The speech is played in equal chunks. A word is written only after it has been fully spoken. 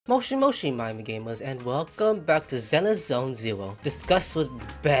Moshi Miami gamers, and welcome back to Zenless Zone Zero. Discuss with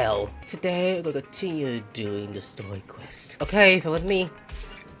Belle. Today we're gonna continue doing the story quest. Okay, feel with me.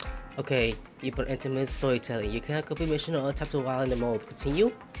 Okay, you put intimate storytelling. You cannot complete mission or tap the while in the mode.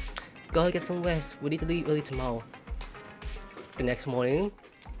 Continue. Go get some rest. We need to leave early tomorrow. The next morning,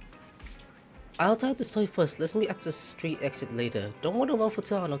 I'll type the story first. Let's meet at the street exit later. Don't want to run for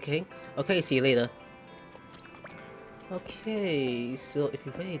town, okay? Okay, see you later. Okay, so if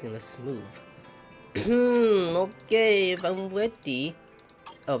you're ready, then let's move. Okay, if I'm ready.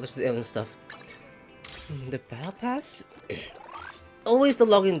 Oh, this is the alien stuff. The battle pass? Always the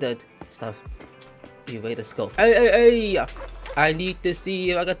login dead stuff. You ready? Let's go. Hey! I need to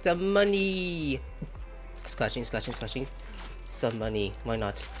see if I got the money. Scratching. Some money. Why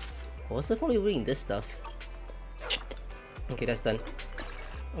not? What's the point of reading this stuff? Okay, that's done.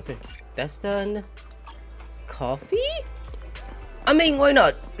 Okay, that's done. Coffee? I mean, why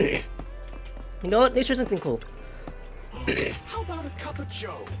not? You know what? Let's try something cool. How about a cup of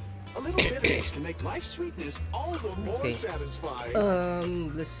joe? A little bitterness can make life sweetness all the more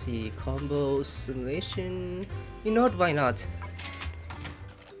satisfying. Let's see. Combo simulation. You know what? Why not?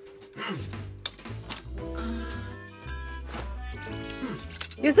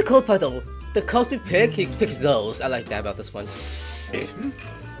 Here's the cold part though. The coffee pancake picks those. I like that about this one.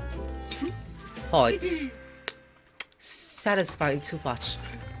 Hearts. Satisfying to watch.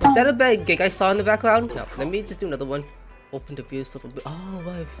 Is that a bad gig I saw in the background? No, let me just do another one. Open the view stuff a bit. Oh,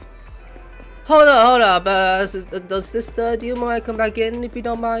 wife. Hold up, sister, do you mind come back in if you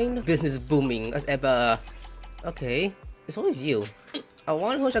don't mind? Business booming as ever. Okay, it's always you. I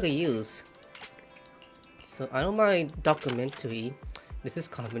wonder who I could use. So I don't mind documentary. This is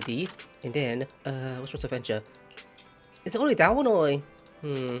comedy. And then, what's adventure? Is it only that one or?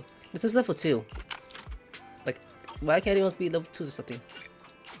 This is level 2. Like, why can't it be level 2 or something?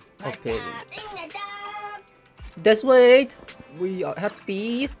 Okay. That's right. We are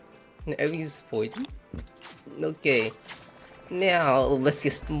happy. And everything's 40. Okay. Now, let's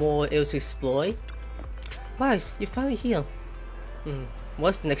get more areas to explore. Guys, you're finally here.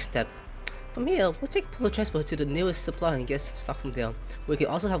 What's the next step? From here, we'll take public transport to the nearest supply and get some stuff from there. We can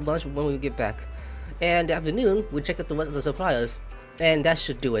also have lunch when we get back. And in the afternoon, we'll check out the rest of the suppliers. And that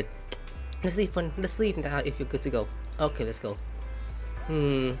should do it. Let's leave now if you're good to go. Okay, let's go.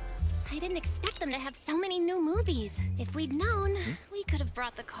 I didn't expect them to have so many new movies. If we'd known, we could have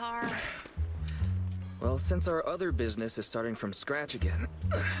brought the car. Well, since our other business is starting from scratch again,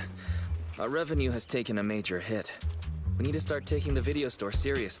 our revenue has taken a major hit. We need to start taking the video store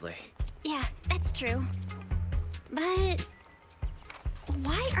seriously. Yeah, that's true. But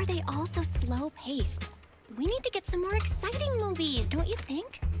why are they all so slow-paced? We need to get some more exciting movies, don't you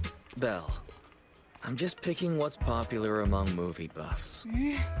think? Belle, I'm just picking what's popular among movie buffs.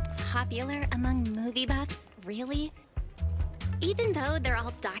 Popular among movie buffs? Really? Even though they're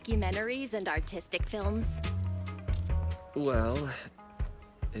all documentaries and artistic films? Well,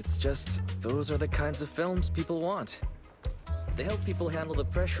 it's just those are the kinds of films people want. They help people handle the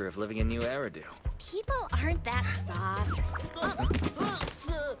pressure of living a new era. People aren't that soft.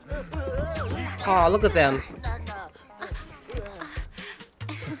 Oh, look at them.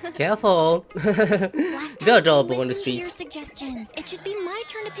 Careful. They're adorable in the streets. Suggestions. It should be my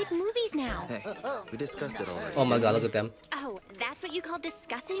turn to pick movies now. Hey, we discussed it already. Oh my god, look at them. Oh, that's what you call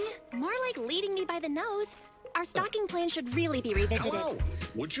discussing? More like leading me by the nose. Our stocking plan should really be revisited. Hello.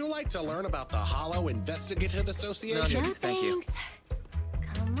 Would you like to learn about the Hollow Investigative Association? No, thank you.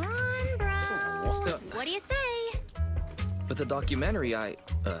 Come on, bro. What do you say? But the documentary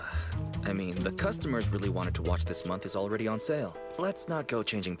I mean, the customers really wanted to watch this month is already on sale. Let's not go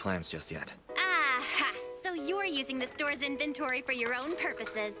changing plans just yet. Aha! So you're using the store's inventory for your own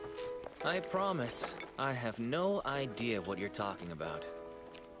purposes. I promise, I have no idea what you're talking about.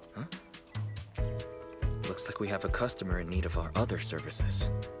 Huh? Looks like we have a customer in need of our other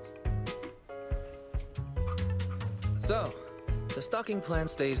services. So, the stocking plan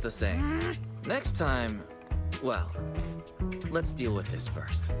stays the same. Next time, well, let's deal with this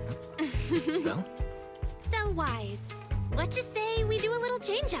first. Well? So wise. Let's just say we do a little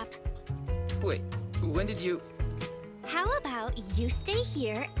change-up. Wait, when did you... How about you stay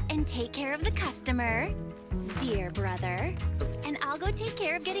here and take care of the customer, dear brother, and I'll go take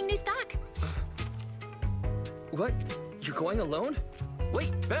care of getting new stock. What? You're going alone?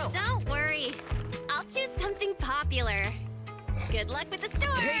 Wait, Belle! Don't worry. I'll choose something popular. Good luck with the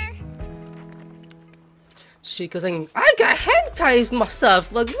store! Hey. She goes saying, I got hentai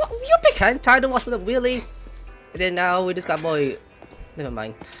myself. Like, what? You pick hentai to watch with them, really? And then now we just got boy. Never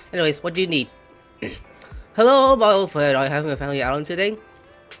mind. Anyways, what do you need? Hello, my old friend. Are you having a family outing today?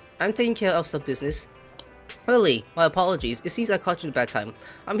 I'm taking care of some business. Really, my apologies. It seems I caught you in a bad time.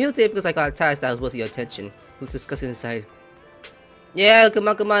 I'm here today because I got a task that was worth your attention. Let's discuss it inside. Yeah, come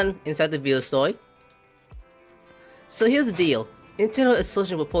on. Inside the video story. So here's the deal. Internal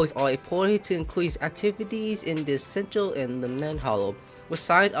assertion reports are reported to increase activities in the central and limnan hollow, with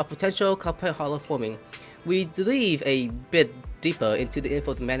signs of potential copper hollow forming. We delve a bit deeper into the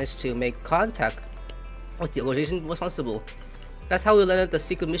info to manage to make contact with the organization responsible. That's how we learned the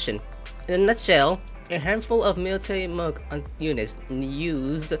secret mission. In a nutshell, a handful of military merc units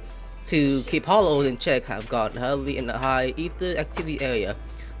used to keep hollows in check have gone heavily in the high ether activity area.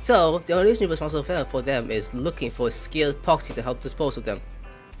 So, the organization responsible for them is looking for skilled proxies to help dispose of them.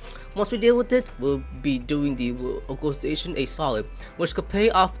 Once we deal with it, we'll be doing the organization a solid, which could pay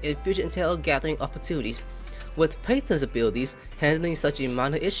off in future intel gathering opportunities. With Python's abilities, handling such a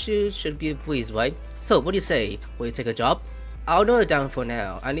minor issue should be a breeze, right? So, what do you say? Will you take a job? I'll note it down for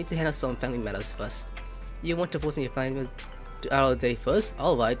now. I need to handle some family matters first. You want to force your family out of the day first?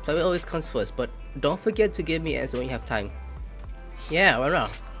 Alright, family always comes first, but don't forget to give me an answer when you have time. Yeah, right now.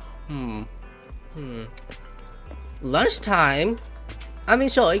 Lunchtime? I mean,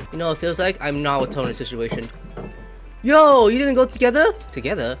 sure, you know what it feels like? I'm not with Tony's situation. Yo, you didn't go together?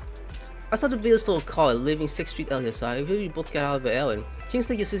 Together? I saw the video store car leaving 6th Street earlier, so I really both got out of the Ellen. Seems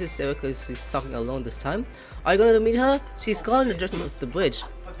like your sister's there because she's talking alone this time. Are you gonna meet her? She's gone in the direction of the bridge.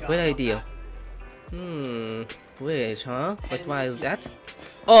 Great idea. Bridge, huh? But why is that?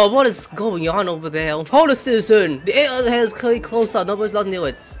 Oh, what is going on over there? Hold it, citizen! The air has clearly closed out, nobody's not near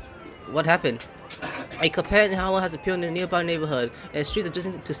it. What happened? A companion hollow has appeared in a nearby neighborhood, and streets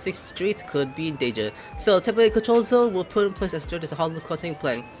adjacent to 6th Street could be in danger. So, a temporary control zone will put in place as strict as a hollow crossing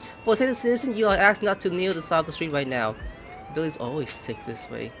plan. For a safety citizen, you are asked not to near the side of the street right now. Billies always take this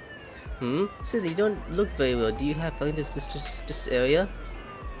way. Citizen, you don't look very well. Do you have fun in this area?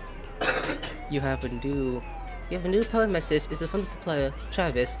 You have a new power message. It's from the supplier,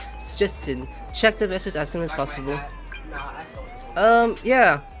 Travis. Suggestion: check the message as soon as possible.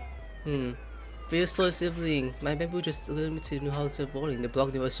 Yeah. Video store sibling. My member just alerted me to new holiday boarding. The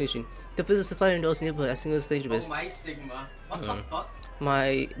block negotiation. The business supplier in those neighborhood as soon as dangerous. Oh my Sigma. What the fuck?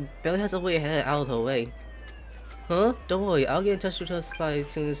 My Belle has a way ahead out of her way. Huh? Don't worry, I'll get in touch with her supply as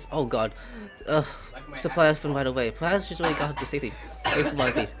soon as. Oh god. Supplier from right away. Perhaps she's already got her to safety. Wait for one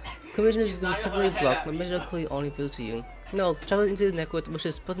of these. Commission is going to temporarily block. My measure clearly only feels to you. No, travel into the network, which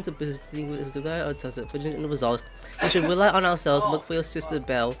is put into business dealing with is the guy on terms of the results. We should rely on ourselves. Look for your sister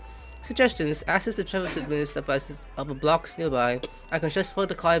Belle. Suggestions: access the travel signals step by step up a blocks nearby. I can just for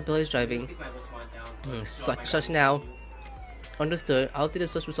the car Belle is driving. Such now. Understood. I'll do the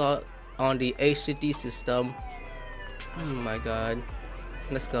search result on the HCD system. Oh my god.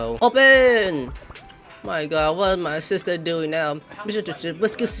 Let's go. Open! My god, what is my sister doing now? Mission to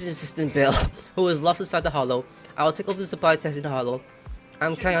rescue Assistant Belle, who is lost inside the hollow. I'll take over the supply test in the hollow.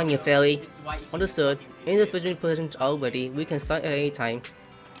 I'm counting on you, fairy. Understood. Individual positions are ready. We can start at any time.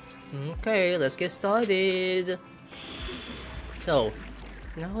 Okay, let's get started. So,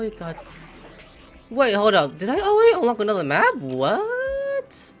 now we got. Wait, hold up. Did I already unlock another map?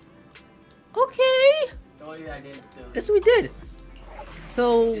 What? Okay. Yes, we did.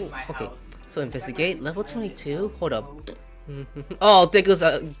 So, okay. So investigate level 22. Hold up. Oh, there goes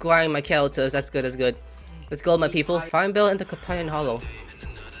grinding my characters. That's good. That's good. Let's go, my people. Find Belle in the companion hollow.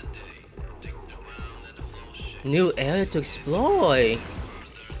 New area to explore. Okay,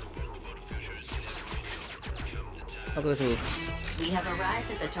 let's move. We have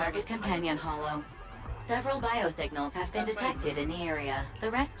arrived at the target companion hollow. Several biosignals have been detected in the area. The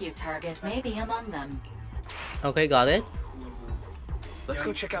rescue target may be among them. Okay, got it. Let's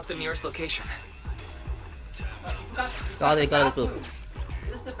go check out the nearest location. Got it, let's move.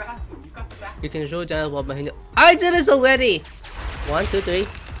 This is the bathroom. You got the bathroom. You can show down what behind you. I did this already! 1, 2, 3.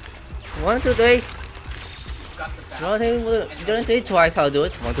 1, 2, 3. Don't say twice how to do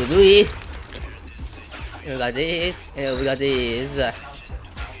it. 1, 2, 3. We got this, and we got this.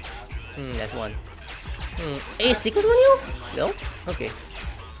 That's one. A secret menu? No? Okay.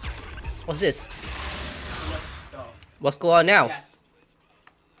 What's this? What's going on now? Yes.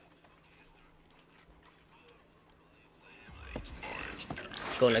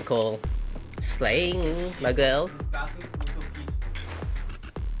 Go Nicole. Slaying my girl. This bathroom will feel peaceful.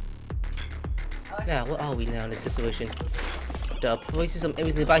 Now, what are we now in this situation? The probably see some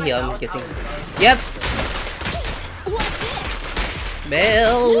enemies nearby here, I'm guessing. Yep! What's this?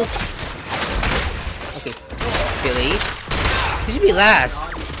 Belle! Okay. Billy. He should be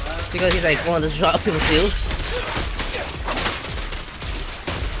last. Because he's like one of the drop people too.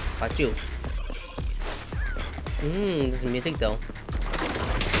 Watch you. This is music though.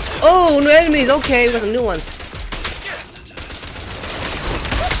 Oh, new enemies. Okay, we got some new ones.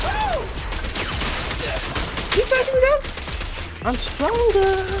 You bashing me down? I'm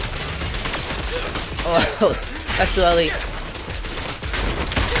stronger. Oh, that's too early.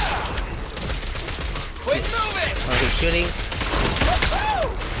 Quit moving! Oh, he's shooting.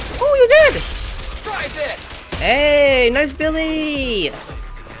 Oh, you did! Try this! Hey, nice Billy!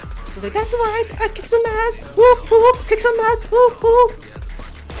 He's like, that's why I kick some ass. Woo, woo, kick some ass. Woo, woo.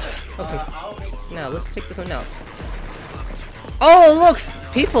 Okay. Now let's check this one out. Oh, looks,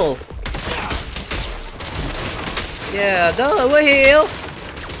 people. Yeah, no, we're here.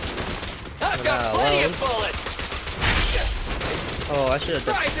 I've got plenty of bullets! Oh, I should have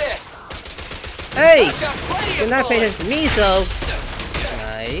Try just. this! Hey, I've got plenty you're of not paying bullets! attention to me, so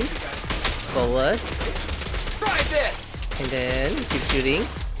nice. Forward, Try this! and then let's keep shooting.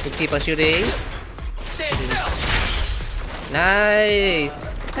 Let's keep on shooting. Stand still! Nice.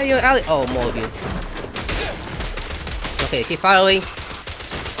 Hey, you're alley. Oh, more of you. Okay, keep firing.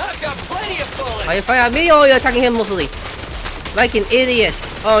 I've got plenty of bullets! Are you firing at me or you're attacking him mostly? Like an idiot.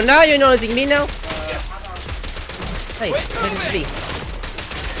 Oh, now you're noticing me now? Hey, where did me?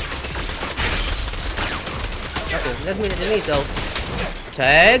 Okay, that's me, that's me, so.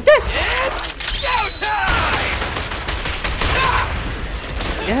 Take this! Showtime!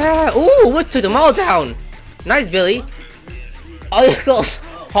 Yeah, ooh, we took them all down. Nice, Billy. Oh, you goes.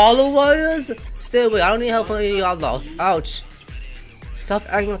 Hollow Warriors? Stay away, I don't need help from any of you outlaws. Ouch. Stop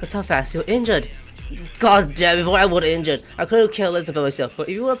acting like a tough ass, you're injured. God damn, before I was injured, I couldn't care less about myself. But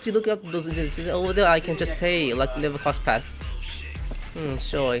if you want to look up those instances over there, I can just pay, like never cost path.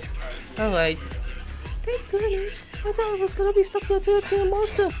 Sure. Alright. Thank goodness. I thought I was gonna be stuck here to a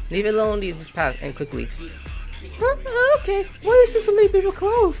monster. Leave it alone, leave this path, and quickly. Huh? Okay. Why is there so many people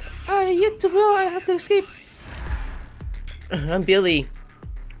close? Yet to will I have to escape. I'm Billy.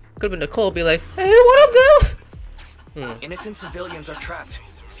 Could've been Nicole, be like, hey, what up, girl? Innocent civilians are trapped.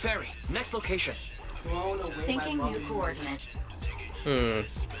 Ferry, next location. Syncing new coordinates.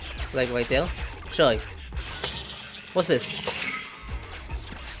 Like right there? Sure. What's this?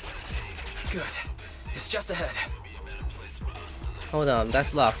 Good. It's just ahead. Hold on,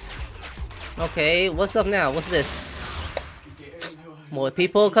 that's locked. Okay, what's up now? What's this? More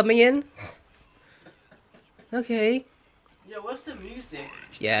people coming in? Okay. Yo, what's the music?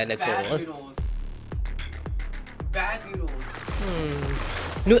 Yeah, Bad Nicole. noodles. Bad noodles.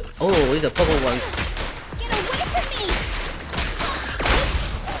 No, oh, these are purple ones. Get away from me!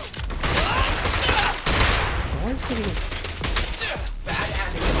 One's getting... Bad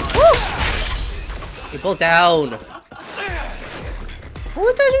anime. Woo! You're both down.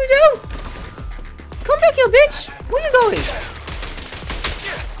 What touching me down? Come back here, bitch! Where you going?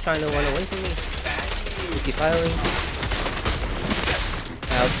 Trying to run away from me. Keep firing.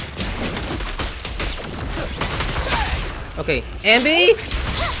 Out. Okay, Ambi!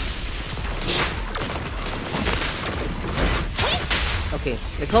 Okay,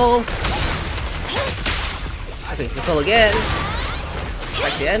 Nicole. Okay, Nicole again.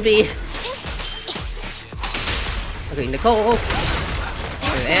 Back to Ambi. Okay, Nicole.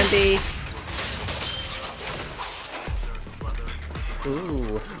 And Ambi.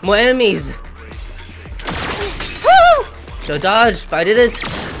 Ooh, more enemies! Woo! Should dodge, but I didn't.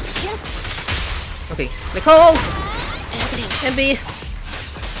 Okay, Nicole! Ambi!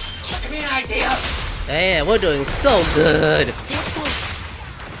 Give me an idea. Damn, we're doing so good!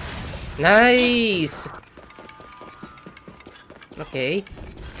 Nice! Okay,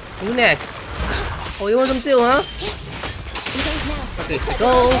 who next? Oh, you want them too, huh? Okay,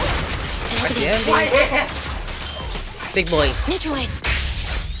 Nicole! Back to Ambi. Big boy. Neutralize.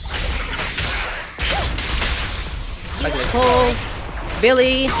 Back to Nicole.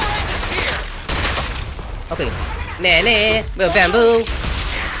 Billy. Okay. Nah, nah. Little bamboo.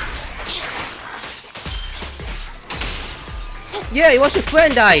 Yeah, you watched your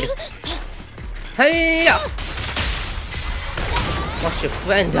friend died. Hey! Watch your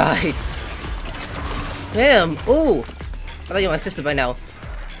friend died. Damn. Ooh. I thought you were my sister by now.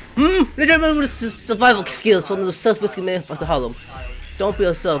 Remember the survival skills from the self-risking man of the Hollow. Don't be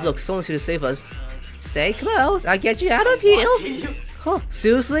yourself. Look, someone's here to save us. Stay close. I'll get you out of here. Huh?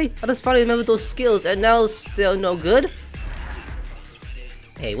 Seriously? I just finally remembered those skills, and now it's still no good.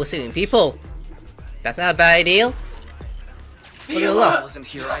 Hey, we're saving people. That's not a bad idea. I wasn't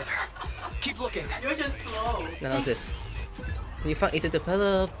here either. Keep looking. You're just slow. Now what's this? You find either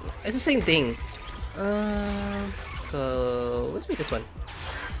develop. It's the same thing. Let's read this one.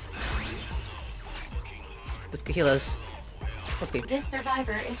 This could heal us. Okay. This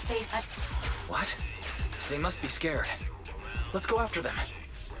survivor is safe at... What? They must be scared. Let's go after them.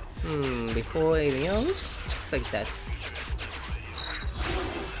 Before anything else, like that.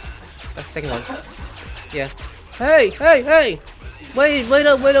 That's the second one. Yeah. Hey! Wait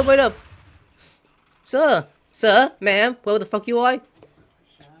up! Sir, ma'am, where the fuck you are?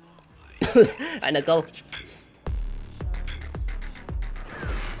 I know, go.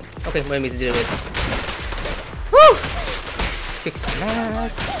 Okay, what enemies to deal with? Woo! Kick some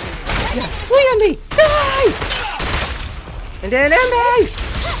ass. Yeah, swing at me! Die! And then MA!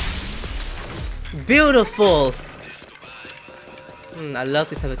 Beautiful! I love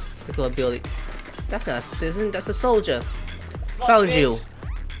this type of tactical ability. That's not a citizen, that's a soldier. Found you.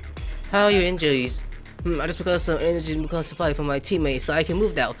 How are your injuries? I just because some energy because supply from my teammates so I can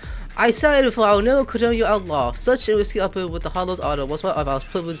move now. I decided before I will never condemn you outlaw. Such a risky operation with the Hollow's order was one of our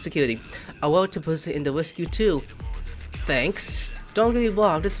privileged security. I want to participate in the rescue too. Thanks. Don't get me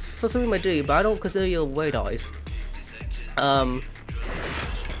wrong, I'm just fulfilling my duty, but I don't consider you a weird eyes. Okay.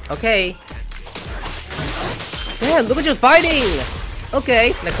 Damn, look at you fighting!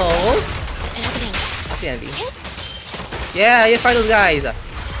 Okay, Nicole. Happy Envy. Yeah, you fight those guys.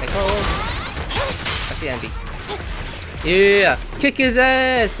 Nicole. Happy Envy. Yeah, kick his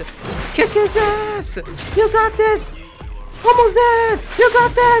ass! Kick his ass! You got this! Almost there! You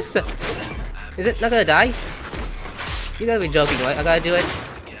got this! Is it not gonna die? You gotta be joking, right? I gotta do it.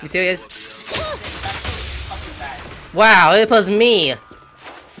 You serious? Wow, it was me!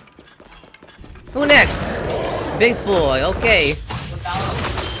 Who next? Big boy, okay.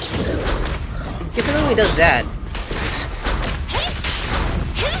 Guess it only does that.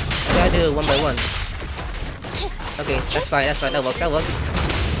 I gotta do it one by one. Okay, that's fine, that works.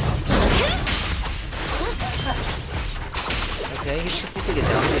 Okay, he's gonna get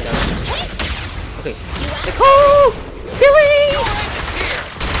down, Okay. Nicole! Billy!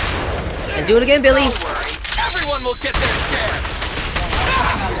 And do it again, Billy! Everyone will get their share.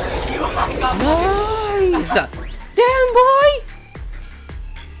 Nice! Damn, boy!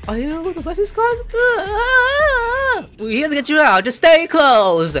 Are you the best squad? We're here to get you out, just stay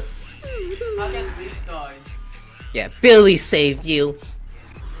close! Yeah, Billy saved you.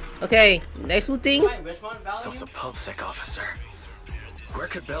 Okay, next thing. So it's a pubsec officer. Where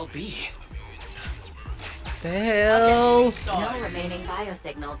could Belle be? Belle. No remaining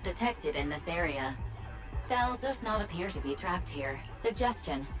biosignals detected in this area. Belle does not appear to be trapped here.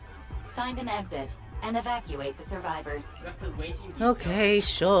 Suggestion: find an exit and evacuate the survivors. Okay,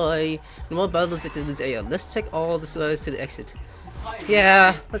 sure. More battles in this area. Let's check all the survivors to the exit.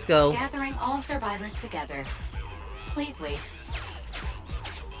 Yeah, let's go. Gathering all survivors together. Please wait.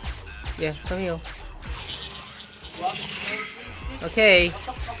 Yeah, come here. Okay.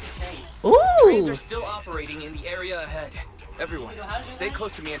 Ooh! Trains are still operating in the area ahead. Everyone, stay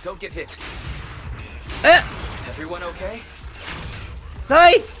close to me and don't get hit. Everyone okay?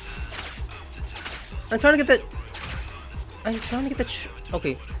 Sorry! I'm trying to get the...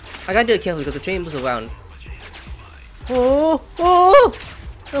 Okay. I gotta do it carefully because the train moves around. Oh!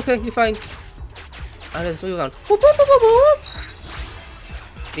 Okay, you're fine. I'll just move around.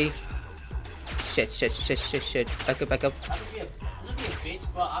 See? Shit. Back up.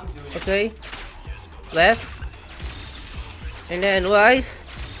 Okay. Left. And then right.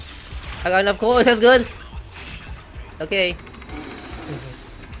 I got enough coins, that's good. Okay.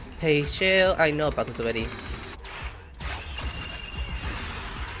 Hey, Shell, I know about this already.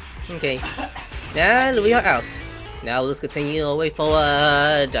 Okay. And we are out. Now let's continue our way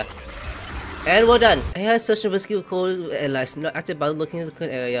forward. And we're done. AI search and rescue code allies not active by looking in the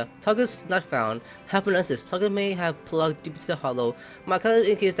current area. Targets not found. Hyperlenses. Target may have plugged deep into the hollow. My color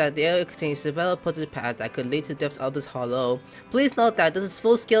indicates that the area contains several potential paths that could lead to the depths of this hollow. Please note that this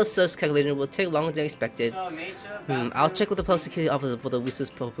full-scale search calculation will take longer than expected. I'll check with the public security officer for the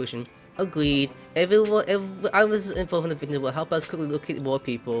resource proportion. Agreed. Every info from the victim will help us quickly locate more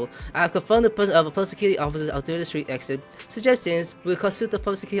people. I have confirmed the presence of a public security officer out the street exit. Suggestions: we'll consult the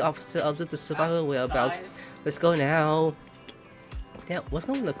public security officer of the survivor whereabouts. Let's go now. Damn, what's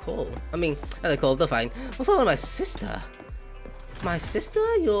going on with Nicole? I mean, not Nicole, they're fine. What's going on with my sister? My sister?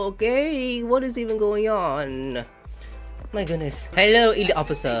 You okay? What is even going on? My goodness. Hello, elite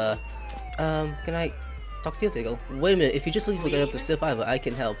officer. Can I talk to you? There you go. Wait a minute, if you just leave the survivor, I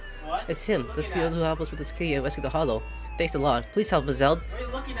can help. It's him, the skills who help us with the security and rescue the hollow. Thanks a lot. Please help us out.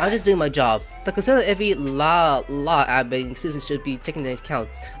 I'm just doing my job. But consider every law abiding citizen should be taken into account.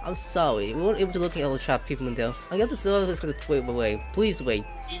 I'm sorry, we weren't able to locate all the trapped people in there. I guess the server is gonna wait away. Please wait.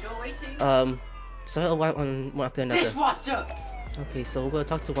 So I'll wipe one after another. Dishwasher! Okay, so we're gonna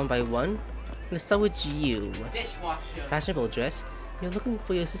talk to one by one. Let's start with you. Dishwasher. Fashionable dress. You're looking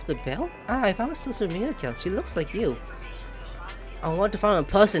for your sister Belle? Ah, I found a social media account. She looks like you. I want to find a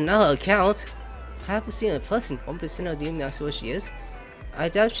person, not her account. I haven't seen a person. 1% of the even ask where she is. I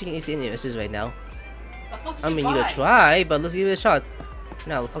doubt she can see any messages right now. I mean, you could try, but let's give it a shot.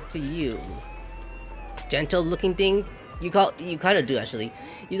 Now, we'll talk to you. Gentle looking thing. You kind of do actually.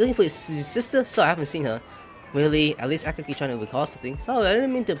 You looking for your sister? So I haven't seen her. Really? At least actively trying to recall something. Sorry, I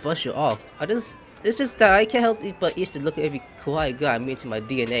didn't mean to brush you off. It's just that I can't help but each to look at every kawaii girl I meet to my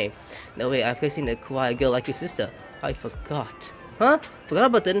DNA. No way, I've seen a kawaii girl like your sister. I forgot. Huh? Forgot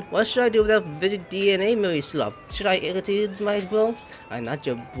about then? What should I do without vivid DNA, Mary Slop? Should I irritate my bro? I'm not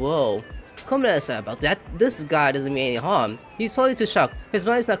your bro. Come on, sorry about that. This guy doesn't mean any harm. He's probably too shocked. His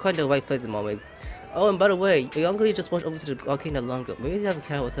mind's not quite in the right place at the moment. Oh, and by the way, your uncle just walked over to the arcade not long ago. Maybe they have a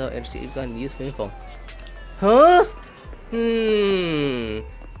chat with her and see if you've got any useful info. Huh?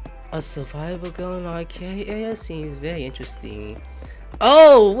 A survival girl in arcade area seems very interesting.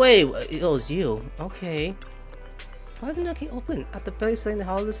 Oh, wait, it was you. Okay. Why isn't the arcade open? At the very start in the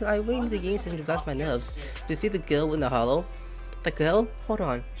hollow, listen, I waited the game to relax my nerves. Do you see the girl in the hollow? The girl? Hold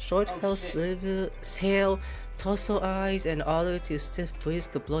on. Short hair, sliver, tail, torso eyes, and all the way to stiff breeze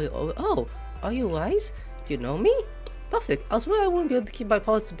could blow you over. Oh, are you wise? You know me? Perfect. I swear I wouldn't be able to keep my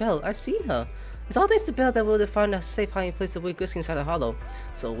promise to Belle. I've seen her. It's all thanks to Belle that we would have found a safe hiding place that we risk inside the hollow.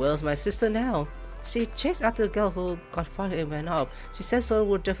 So where's my sister now? She chased after the girl who got fired and ran off. She said someone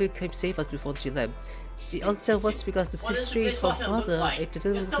would definitely come save us before she left. She also said once because the street her brother, a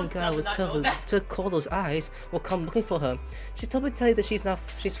looking guy with turquoise eyes, will come looking for her. She told me to tell you that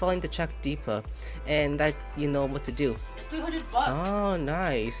she's following the track deeper, and that you know what to do. It's $300. Oh,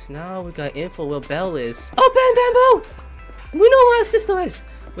 nice. Now we got info where Belle is. Oh, Bamboo! We know where our sister is!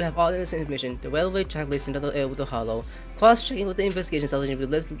 We have all this information. The railway track lays another area with the hollow. Cross-checking with the investigation intelligence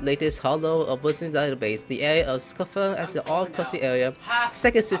with the latest hollow of Wilson's database. The area of Scuffer as the all-crossing area.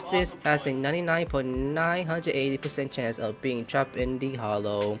 Second Sisters has a 99.980% chance of being trapped in the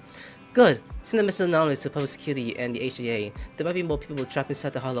hollow. Good. Send the message anomalies to public security and the HIA. There might be more people trapped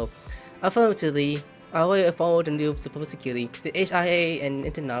inside the hollow. Affirmatively, I will forward the news to public security, the HIA, and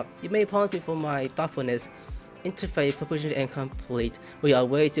internet. You may pardon me for my thoughtfulness. Interface preparation and complete. We are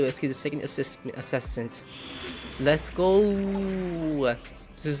ready to execute the second assessment. Let's go.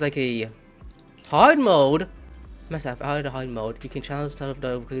 This is like a hard mode. Must have out of the hard mode. You can challenge the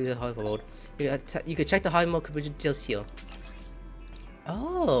hard mode. You can check the hard mode completion details here.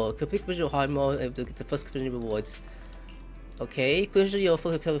 Oh, complete completion of hard mode and to get the first completion rewards. Okay, completion your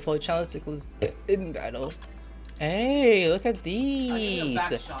full before challenge to in battle. Hey, look at these.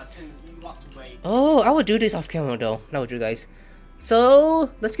 Oh, I would do this off camera though. Not with you guys.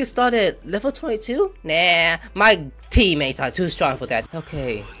 So, let's get started. Level 22? Nah, my teammates are too strong for that.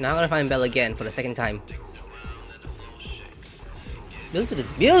 Okay, now I'm gonna find Belle again for the second time. Listen to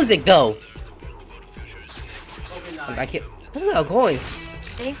this music though. I'm back here. What's that coins?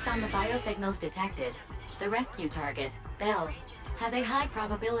 Based on the biosignals detected, the rescue target, Belle, has a high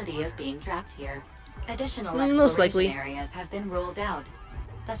probability of being trapped here. Additional exploration areas have been ruled out.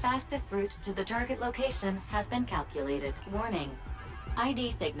 The fastest route to the target location has been calculated. Warning. ID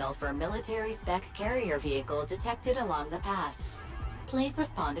signal for military spec carrier vehicle detected along the path. Please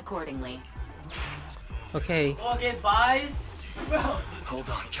respond accordingly. Okay. Okay, buys. Hold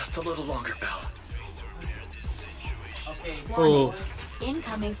on, just a little longer, Belle. Okay, Oh.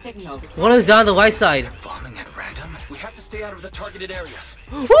 Incoming signal detected. What is on the right side? Bombing at random? We have to stay out of the targeted areas.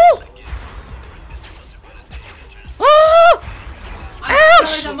 Woo! Oh!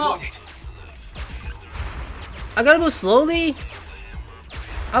 Ouch! I gotta move slowly.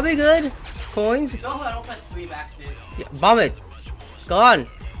 I'll be good. Coins. No, I don't press 3 back, dude. Yeah, bomb it. Go on.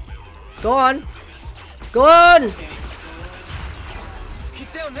 Go on. Go on. Okay.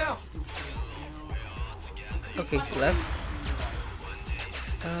 Get down now. Okay, left.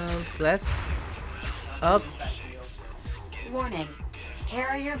 Left. Up. Warning.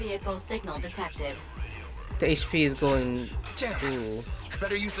 Carrier vehicle signal detected. The HP is going. Damn. Ooh. I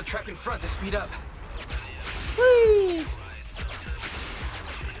better use the track in front to speed up. Whee!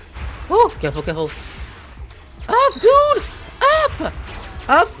 Oh, careful, careful. Up, dude! Up!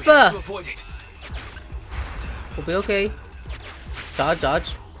 Up! We have to avoid it. We'll be okay. Dodge,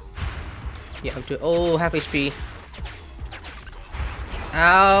 dodge. Yeah, I'm doing. Oh, half HP.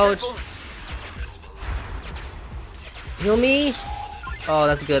 Ouch. Careful. Heal me. Oh,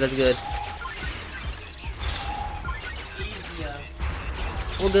 that's good, that's good. Easier.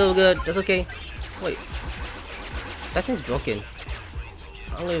 We're good, we're good. That's okay. Wait. That thing's broken.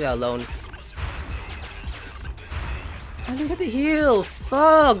 I'll leave that alone. I didn't get the heal.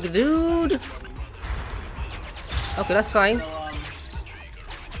 Fuck, dude. Okay, that's fine. So,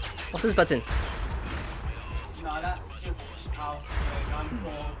 What's this button? no, that just how.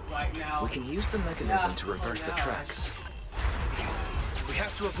 right now. We can use the mechanism to reverse the tracks. We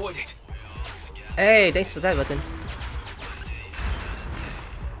have to avoid it. Hey, thanks for that button.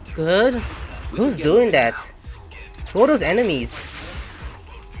 Good. Who's doing that? Who are those enemies?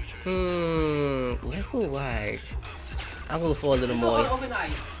 Level wide. I'll go for a little more.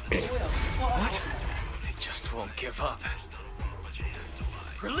 What? They just won't give up.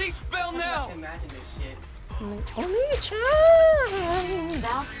 Release Belle now! Imagine this shit. Only try.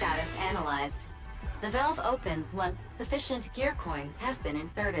 Valve status analyzed. The valve opens once sufficient gear coins have been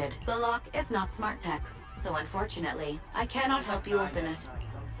inserted. The lock is not smart tech, so unfortunately, I cannot help you open it.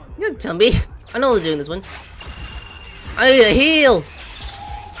 You tell me. I know they're doing this one. I need a heal.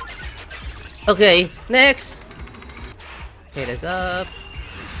 Okay, next. Hit us up.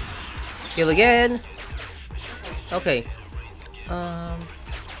 Heal again. Okay.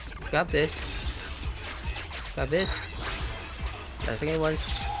 Let's grab this. Grab this. That's the second one.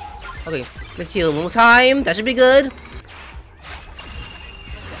 Okay, let's heal one more time. That should be good.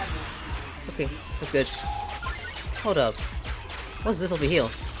 Okay, that's good. Hold up. What's this over here?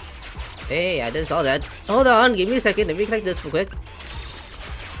 Hey, I just saw that. Hold on, give me a second. Let me collect this real quick.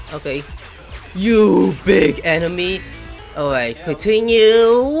 Okay. You big enemy. Alright,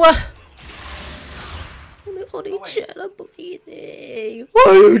 continue. Look at each other bleeding. What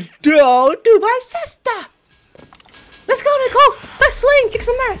are you doing to my sister? Let's go, Nicole. Start slaying, kick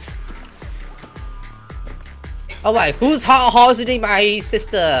some ass. Alright, who's hosting my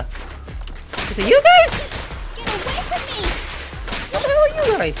sister? Is it you guys? Get away from me! What the hell are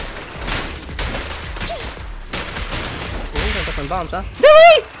you guys? We're gonna put some bombs, huh?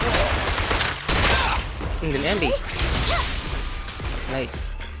 Billy! And an Envy.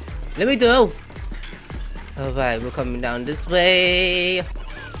 Nice. Let me do. Alright, we're coming down this way.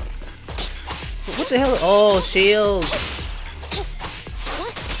 What the hell? Oh, shields.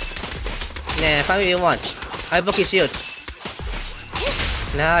 Nah, find me you want. I broke your shield.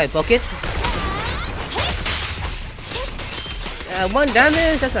 Now I broke it. 1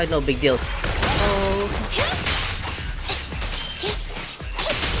 damage? That's like no big deal. Oh.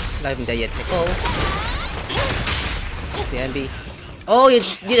 Not even dead yet. Oh. The MB. Oh, you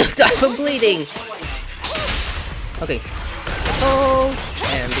died from bleeding. Okay. Oh.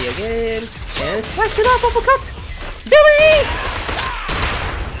 MB again. And slice it up, uppercut. Billy!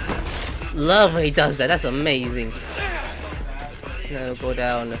 Love when he does that. That's amazing. Now we'll go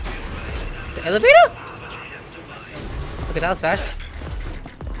down the elevator. Okay, that was fast.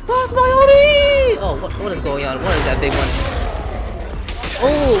 What's my Oni? Oh, what is going on? What is that big one?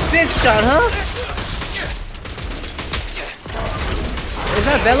 Oh, big shot, huh? Is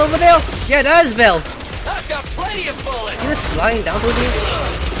that Belle over there? Yeah, that is Belle. I've got plenty of bullets. He's just sliding down with me.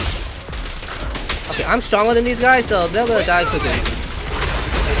 Okay, I'm stronger than these guys, so they're gonna die quickly.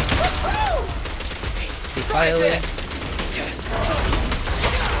 Be fire away.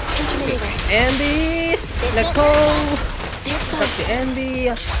 Okay, Andy, Nicole, touch the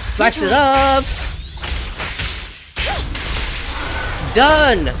Andy, slice it up.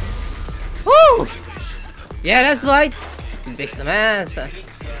 Done. Woo! Yeah, that's right. Big some ass.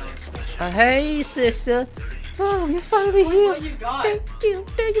 Hey, sister. Oh, you're finally here. What you got? Thank you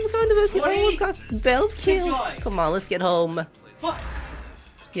for coming to us. You What almost are got Belle killed. Enjoy. Come on, let's get home. What?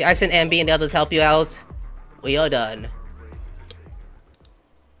 Yeah, I sent Ambi and the others help you out. We are done.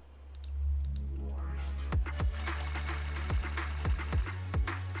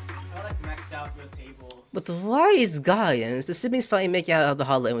 I like maxed out your tables. But the wise guidance, the siblings finally make it out of the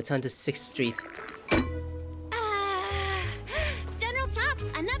hollow and return to 6th Street. General Chop,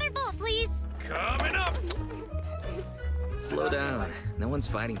 another bolt, please. Coming up. Slow down. No one's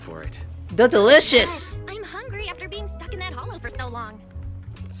fighting for it. They're delicious! I'm hungry after being stuck in that hollow for so long.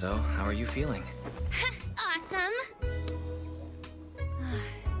 So, how are you feeling? Awesome.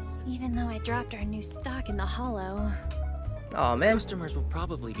 Even though I dropped our new stock in the hollow. Aw, man. Customers will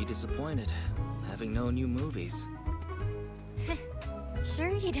probably be disappointed, having no new movies. Sure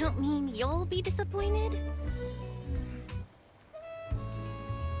you don't mean you'll be disappointed?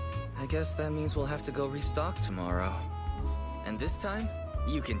 I guess that means we'll have to go restock tomorrow. And this time,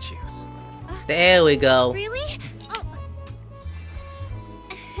 you can choose. There we go. Really? Oh.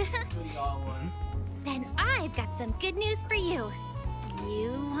 We all was. Then I've got some good news for you.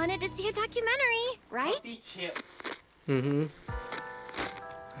 You wanted to see a documentary, right? Be chill. Mm-hmm.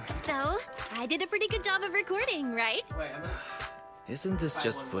 So, I did a pretty good job of recording, right? Wait, I'm gonna... Isn't this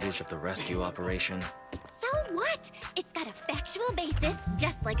just footage of the rescue operation? So what? It's got a factual basis,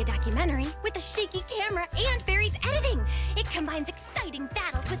 just like a documentary, with a shaky camera and Barry's editing. It combines exciting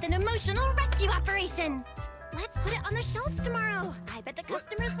battles with an emotional rescue operation. Let's put it on the shelves tomorrow. I bet the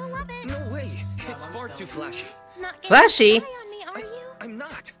customers will love it. No way. It's far too flashy. Not getting Flashy? shy on me, are you? I'm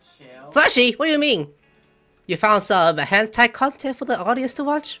not. Chill. Flashy? What do you mean? You found some hentai content for the audience to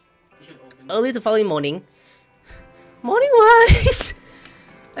watch? You should open it. Early the following morning. Morning-wise!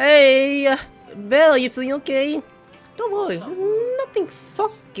 Hey, Belle, you feeling okay? Don't worry, there's nothing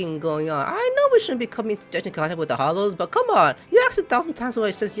fucking going on. I know we shouldn't be coming to judging content with the hollows, but come on, you asked 1,000 times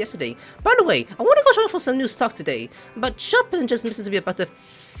already since yesterday. By the way, I want to go shop for some new stock today, but Chopin just misses me about the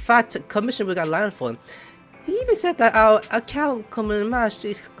fat commission we got lined for him. He even said that our account couldn't match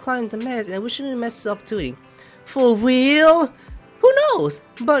these client demands and we shouldn't mess up opportunity. For real? Who knows?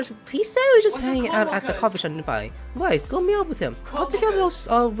 But he said we were just What's hanging your out at the coworkers? coffee shop nearby. Guys, go meet up with him. I'll take care of Coworkers?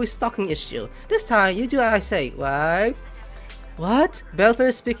 those restocking issue. This time, you do what I say, right? What? Belle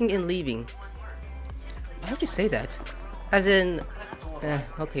finished speaking and leaving. Why would you say that? As in...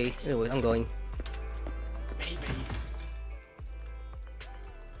 okay, anyway, I'm going. Baby.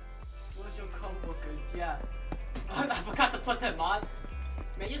 What's your coworkers? Yeah. I forgot to put them on.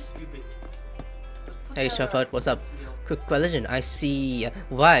 Man, you're stupid. Just put Hey, the- Shepherd, what's up? Quick question, I see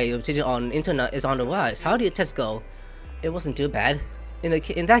why your on internet is on the rise. How did your test go? It wasn't too bad.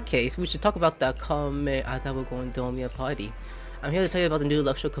 In that case, we should talk about that comment I thought we were going to throw me a party. I'm here to tell you about the new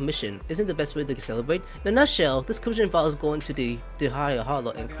luxury commission. Isn't the best way to celebrate? In a nutshell, this commission involves going to the higher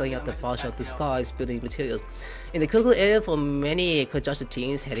hollow and clearing out the polish of disguised building materials. In the critical area for many construction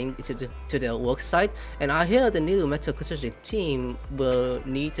teams heading to their work site, and I hear the new Metro construction team will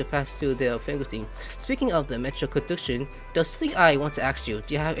need to pass through their fingerprinting. Speaking of the Metro construction, there's something I want to ask you.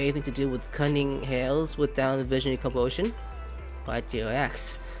 Do you have anything to do with cunning hairs with Down Vision Corporation? By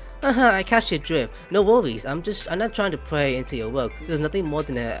GRX. I catch your drift. No worries, I'm not trying to pry into your work. There's nothing more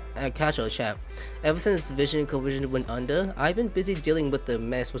than a casual chat. Ever since Vision Collision went under, I've been busy dealing with the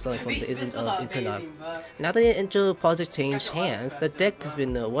mess resulting from the isn't of internet. Now that the intro project changed hands, the deck has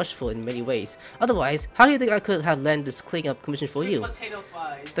been watchful in many ways. Otherwise, how do you think I could have landed this clean up commission for you?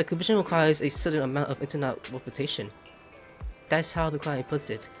 The commission requires a certain amount of internet reputation. That's how the client puts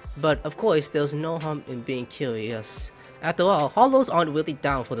it. But of course, there's no harm in being curious. After all, hollows aren't really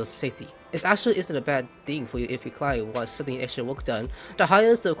down for the safety. It actually isn't a bad thing for you if your client wants something extra work done. The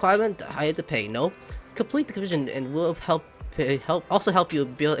higher the requirement, the higher the pay, no? Complete the commission and will also help you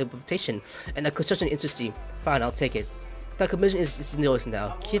build a reputation and a construction industry. Fine, I'll take it. The commission is yours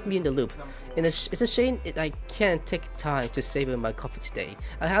now. Keep me in the loop. It's a shame I can't take time to savor my coffee today.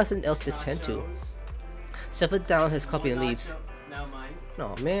 I have something else to tend to. Shuffle down his coffee and leaves.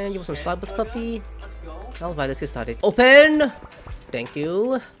 Oh man, you want some Starbucks coffee? Alright, let's get started. Open! Thank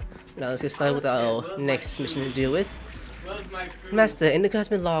you. Now let's get started with our next mission to deal with. Master, indicator has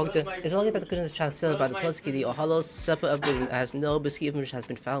been logged. It's only that the conditions transferred by the prosecutor or hollow separate updating as no biscuit information has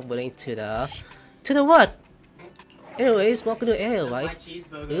been found relating to the what? Anyways, welcome to the area, right?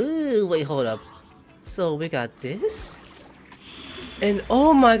 Ooh, wait, hold up. So we got this? And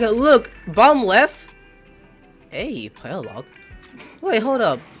oh my god, look! Bottom left? Hey, paralog. Wait, hold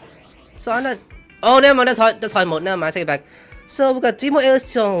up. So I'm not... Oh, never mind, that's hard mode. Never mind, I take it back. So we got 3 more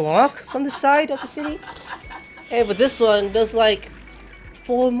areas to unlock from the side of the city. Hey, but this one, there's like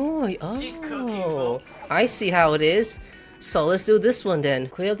 4 more. Oh, I see how it is. So let's do this one then.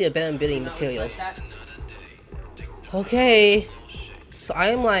 Clear the abandoned building materials. Okay. So I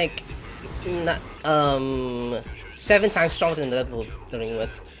am like... not, 7 times stronger than the level we're dealing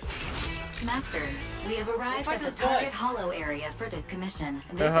with. Master, we have arrived at the target hollow area for this commission.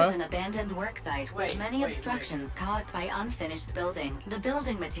 This is an abandoned worksite with many obstructions caused by unfinished buildings. The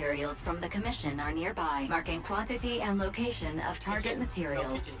building materials from the commission are nearby, marking quantity and location of target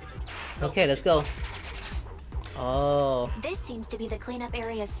materials. Okay, let's go. Oh. This seems to be the cleanup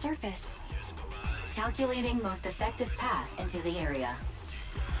area's surface. Calculating most effective path into the area.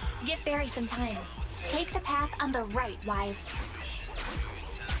 Give Barry some time. Take the path on the right, Wise.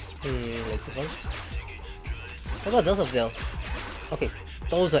 Like this one. What about those over there? Okay,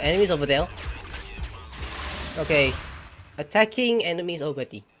 those are enemies over there. Okay, attacking enemies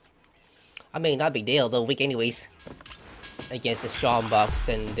already. I mean, not a big deal, they're weak anyways. Against the strong box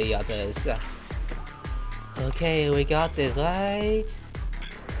and the others. Okay, we got this, right?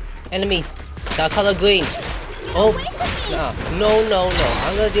 Enemies, the color green. Oh, no.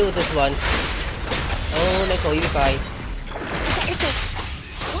 I'm gonna deal with this one. Oh, Nicole, you'll be fine.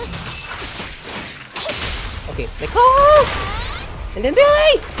 Okay, Nicole! And then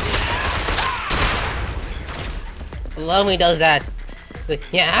Billy! Love when he does that.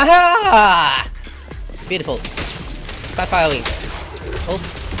 Yeah! Beautiful. Stop firing. Oh,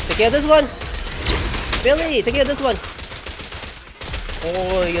 take care of this one. Billy, take care of this one.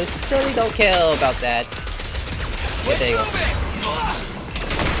 Oh, you certainly don't care about that. Yeah, there you go.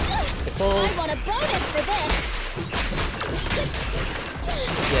 Nicole. I want a bonus for this.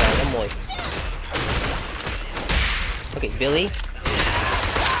 Yeah, one more. Okay, Billy.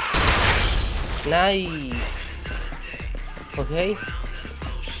 Nice. Okay.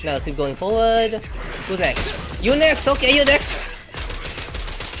 Now let's keep going forward. Who's next? You next. Okay, you next.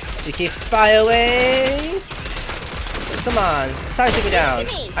 You keep fire away. Come on, try to take me down.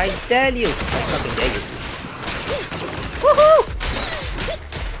 I dare you. I fucking dare you. Woohoo!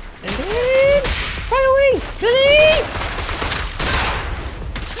 And then fire away, Billy.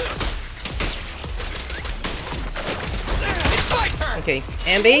 Okay,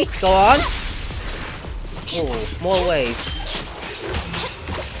 Ambi, go on. Oh, more waves.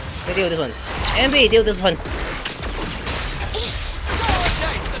 Let's deal with this one. Ambi, deal with this one.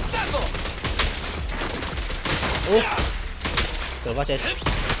 Oh. Go watch it.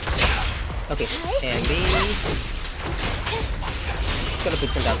 Okay, Ambi. Gotta put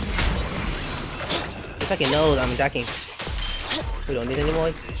some down. It's like he knows I'm attacking. We don't need any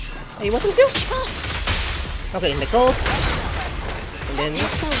more. Hey, you want some too? Okay, Nicole. And then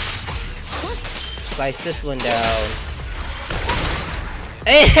slice this one down.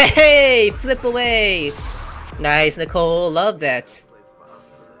 Hey, hey, hey! Flip away! Nice, Nicole. Love that.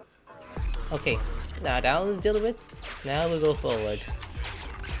 Okay, now that one's dealt with. Now we go forward.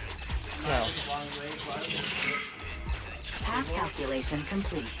 Now. Path calculation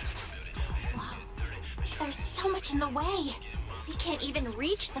complete. Whoa. There's so much in the way. We can't even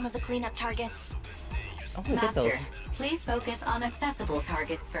reach some of the cleanup targets. I want to get Master, those. please focus on accessible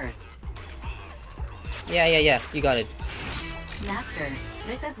targets first. Yeah. You got it. Master,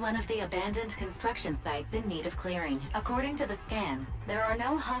 this is one of the abandoned construction sites in need of clearing. According to the scan, there are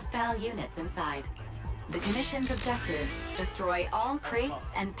no hostile units inside. The Commission's objective, destroy all crates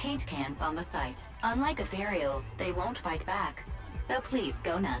and paint cans on the site. Unlike ethereals, they won't fight back. So please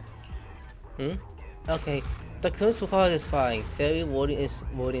go nuts. Okay. The curse required is fine. Fairy warding is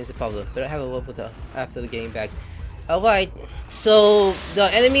the problem. Better have a word with her after the game back. Alright. So the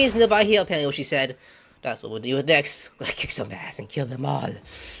enemies nearby here apparently what she said. That's what we'll do next. We're gonna kick some ass and kill them all.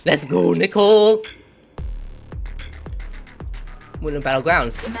 Let's go, Nicole! We're in the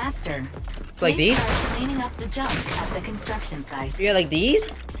battlegrounds. Master, it's like these? start cleaning up the junk at the construction site. Yeah, like these?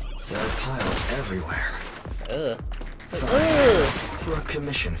 There are piles everywhere. For a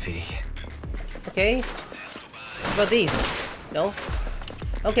commission fee. Okay. What about these? No?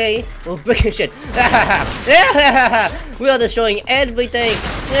 Okay. We're breaking shit. We are destroying everything.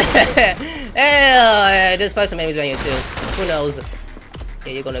 There's probably some enemies right here too. Who knows?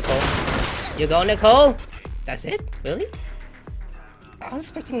 Okay, you go, Nicole. You go, Nicole. That's it? Really? I was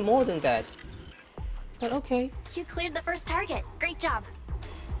expecting more than that. But okay. You cleared the first target. Great job.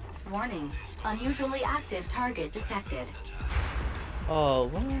 Warning, unusually active target detected. Oh,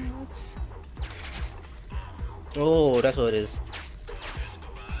 what? Oh, that's what it is.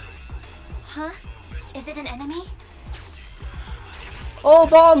 Huh? Is it an enemy? Oh,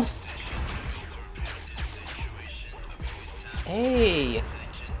 bombs! Hey!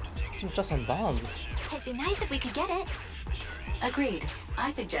 Just some bombs. It'd be nice if we could get it. Agreed.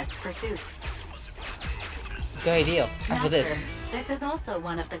 I suggest pursuit. Good idea. After this. This is also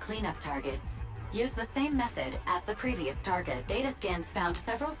one of the cleanup targets. Use the same method as the previous target. Data scans found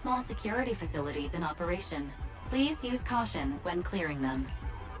several small security facilities in operation. Please use caution when clearing them.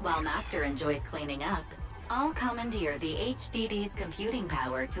 While Master enjoys cleaning up, I'll commandeer the HDD's computing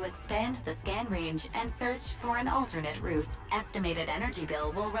power to expand the scan range and search for an alternate route. Estimated energy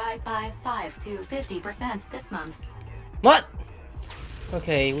bill will rise by 5 to 50% this month. What?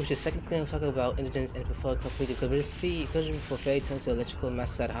 Okay, which is second claim talking about indigence and prefer complete fee for fairy turns to electrical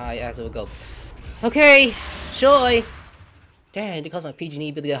mass set high as it will go. Okay, sure. Damn, because my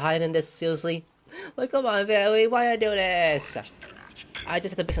PG&E bill get higher than this, seriously? Like, come on, fairy, why I do this? I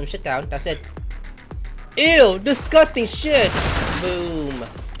just have to pick some shit down, that's it. Ew, disgusting shit! Boom.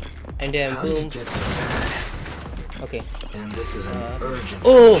 And then How boom. did it get so bad? Okay. And this is an urgent.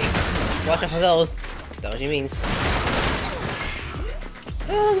 Oh! Watch out for those. That's what she means.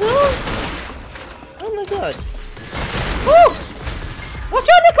 Those? Oh my god. Woo! Watch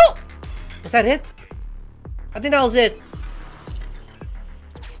out, Nicole! Was that it? I think that was it.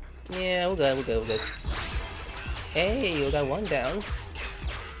 Yeah, we're good. Hey, we got one down.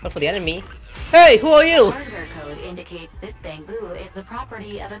 But for the enemy. Hey, who are you? The hardware code indicates this bamboo is the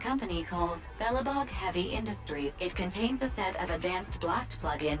property of a company called Belle Heavy Industries. It contains a set of advanced blast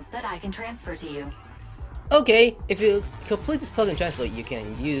plugins that I can transfer to you. Okay, if you complete this plug-in transfer, you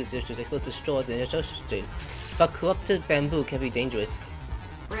can use this to destroy the instruction stream. But corrupted bamboo can be dangerous.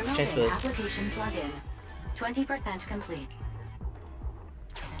 Removing Transfer. application plugin. 20% complete.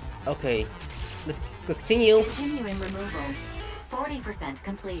 Okay, let's continue. Continuing removal. 40%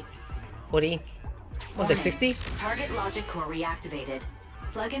 complete. 40. What's that? 60? Target logic core reactivated.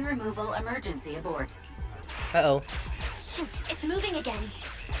 Plug-in removal emergency abort. Uh-oh. Shoot, it's moving again.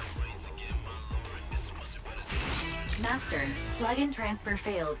 Master, plug-in transfer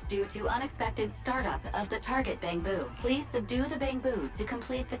failed due to unexpected startup of the target Bangbu. Please subdue the Bangbu to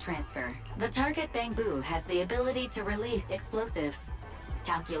complete the transfer. The target Bangbu has the ability to release explosives.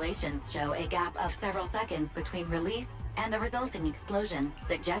 Calculations show a gap of several seconds between release and the resulting explosion.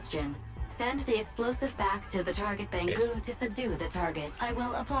 Suggestion: send the explosive back to the target Bangbu to subdue the target. I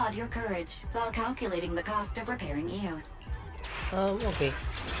will applaud your courage while calculating the cost of repairing EOS. Okay.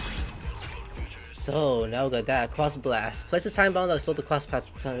 So, now we got that. Cross blast. Place a time bomb that explode the cross path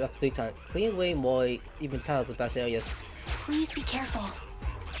up 3 times. Clean away more even tiles of blast areas. Please be careful.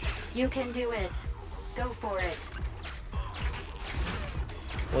 You can do it. Go for it.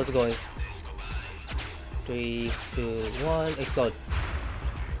 Where's it going? 3, 2, 1, explode.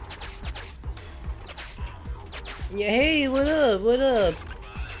 Yeah, hey, what up? What up?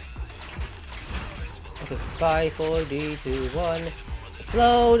 Okay, 5, 4, 3, 2, 1,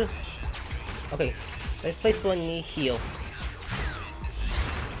 explode. Okay, let's place one knee heal.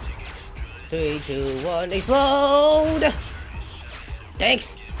 3, 2, 1, explode!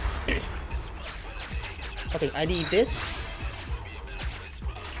 Thanks! Okay, I need this.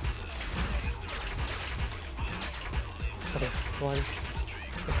 Okay, 1,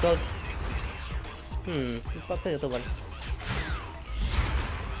 explode. Pop the other one.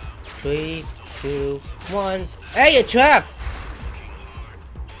 3, 2, 1. Hey, a trap!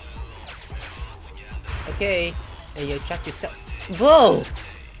 Okay, and you trapped yourself. Whoa!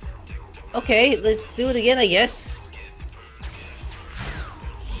 Okay, let's do it again, I guess.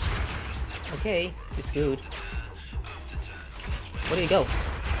 Okay, it's good. Where do you go?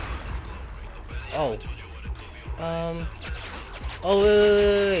 Oh. Oh,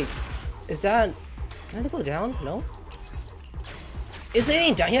 wait. Is that... Can I go down? No? Is there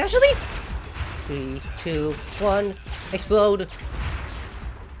anything down here, actually? 3, 2, 1, explode.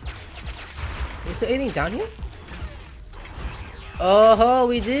 Is there anything down here? Oh,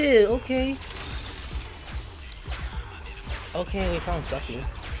 we did. Okay. Okay, we found something.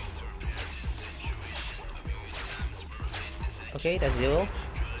 Okay, that's 0.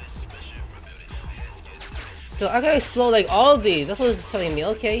 So I gotta explode like all of these. That's what it's telling me.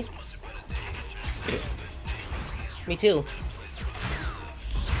 Okay. Me too.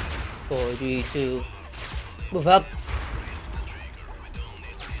 4, 3, 2. Move up.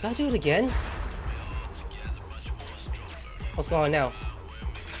 Gotta do it again. What's going on now?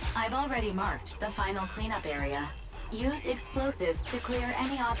 I've already marked the final cleanup area. Use explosives to clear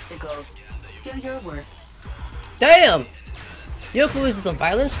any obstacles. Do your worst. Damn! Yoku is some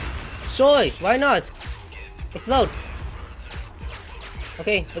violence? Sure, why not? Explode!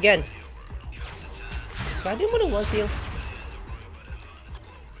 Okay, again. Can I do more than once here?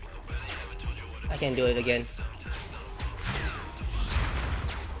 I can't do it again.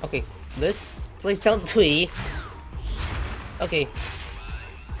 Okay, let's place down 3. Okay.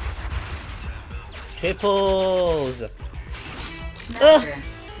 Triples! Master,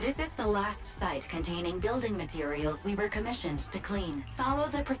 this is the last site containing building materials we were commissioned to clean. Follow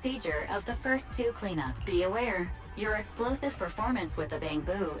the procedure of the first 2 cleanups. Be aware, your explosive performance with the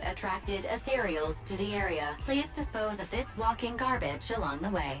Bangbu attracted ethereals to the area. Please dispose of this walking garbage along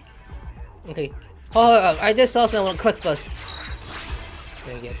the way. Okay. Oh, I just saw someone click us.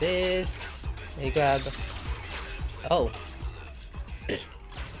 Let me get this. Let me grab. Oh.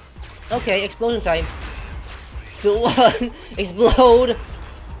 Okay, explosion time. 2, 1, explode!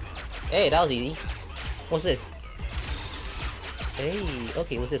 Hey, that was easy. What's this? Hey,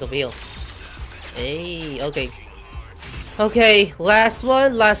 okay, what's this over here? Hey, okay. Okay, last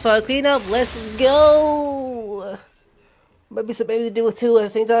one, last final cleanup, let's go! Might be some baby to do with 2 at the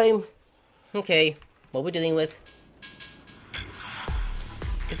same time. Okay, what we're dealing with.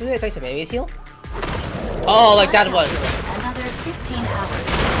 Is we gonna try some enemies here? Oh, like that one! Another 15 hours.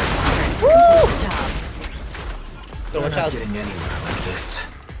 Woo! Job. Gotta watch out. Getting anywhere like this.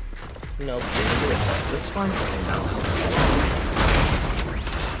 No. Let's find something that'll help us.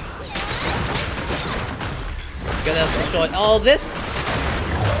 Gonna destroy all of this.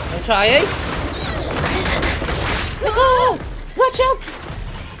 I'm trying. No! Watch out!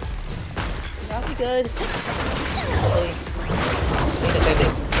 That'll be good. Hopefully. Make the same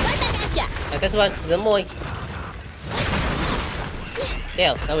thing. Like this one, Zenless.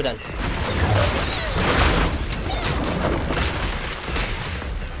 There, now we're done.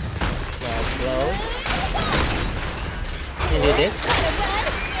 Now explode. can do this.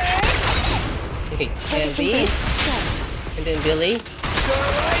 Okay, Envy. And then Billy.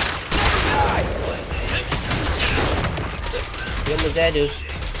 You almost there, dude.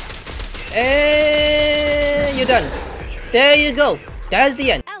 And you're done. There you go. That's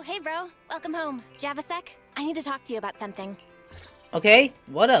the end. Oh, hey, bro. Welcome home. Do you have a sec? I need to talk to you about something. Okay,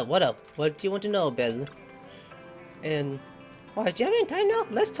 what up? What up? What do you want to know, Belle? And why, do you have any time now?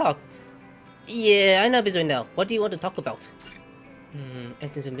 Let's talk. Yeah, I'm not busy right now. What do you want to talk about?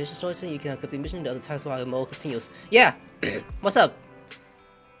 Enter the mission story, so you can complete the mission. The other tasks while the mode continues. Yeah. What's up?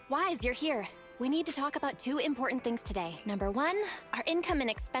 Wise, you're here. We need to talk about two important things today. Number one, our income and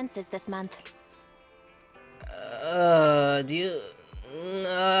expenses this month. Do you...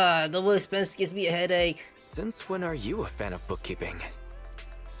 the word expense gives me a headache. Since when are you a fan of bookkeeping?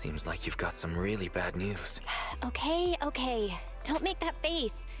 Seems like you've got some really bad news. Okay. Don't make that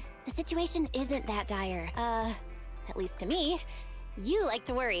face. The situation isn't that dire. At least to me. You like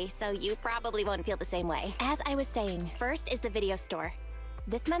to worry, so you probably won't feel the same way. As I was saying, first is the video store.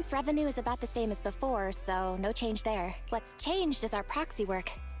 This month's revenue is about the same as before, so no change there. What's changed is our proxy work.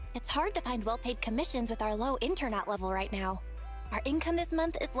 It's hard to find well-paid commissions with our low internet level right now. Our income this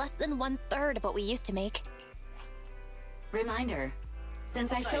month is less than 1/3 of what we used to make. Reminder,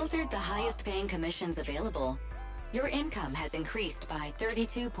 since I filtered the highest paying commissions available, your income has increased by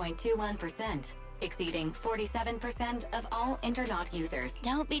 32.21%, exceeding 47% of all internet users.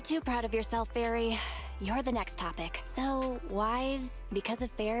 Don't be too proud of yourself, Fairy. You're the next topic. So, Wise, because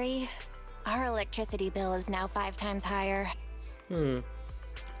of Fairy, our electricity bill is now 5 times higher.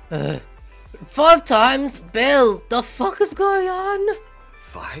 5 times? Belle, the fuck is going on?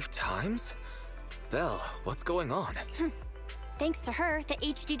 5 times? Belle, what's going on? Thanks to her, the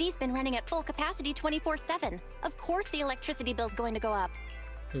HDD's been running at full capacity 24/7. Of course the electricity bill's going to go up.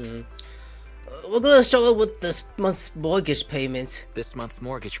 We're gonna struggle with this month's mortgage payment. This month's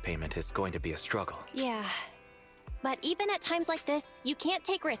mortgage payment is going to be a struggle. Yeah. But even at times like this, you can't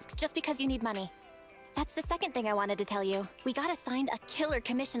take risks just because you need money. That's the second thing I wanted to tell you. We got assigned a killer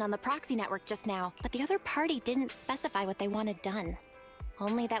commission on the proxy network just now, but the other party didn't specify what they wanted done.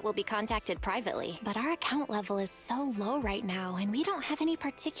 Only that will be contacted privately. But our account level is so low right now, and we don't have any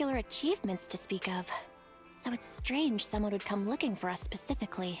particular achievements to speak of. So it's strange someone would come looking for us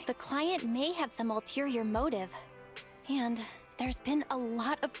specifically. The client may have some ulterior motive. And there's been a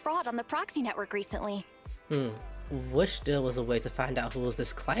lot of fraud on the proxy network recently. Wish there was a way to find out who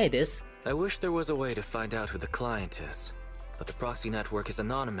this client is. I wish there was a way to find out who the client is. But the proxy network is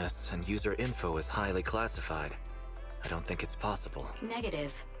anonymous and user info is highly classified. I don't think it's possible.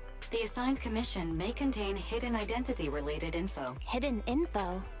 Negative. The assigned commission may contain hidden identity-related info. Hidden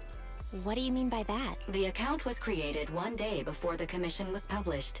info? What do you mean by that? The account was created 1 day before the commission was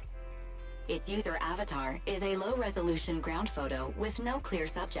published. Its user avatar is a low-resolution ground photo with no clear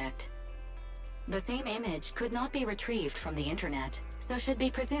subject. The same image could not be retrieved from the internet, so should be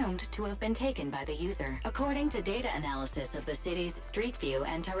presumed to have been taken by the user. According to data analysis of the city's street view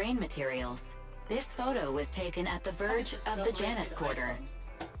and terrain materials, this photo was taken at the verge of the Janus Quarter,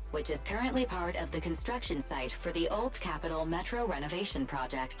 which is currently part of the construction site for the Old Capitol Metro renovation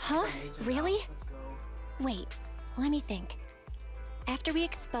project. Huh? Really? Wait, let me think. After we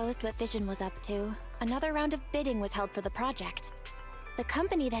exposed what Vision was up to, another round of bidding was held for the project. The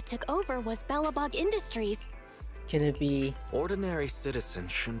company that took over was Bellabog Industries. Can it be... Ordinary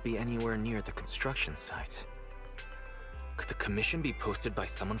citizens shouldn't be anywhere near the construction site. Could the commission be posted by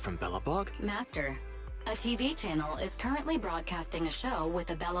someone from Bellabog? Master, a TV channel is currently broadcasting a show with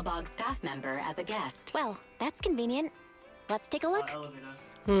a Bellabog staff member as a guest. Well, that's convenient. Let's take a look.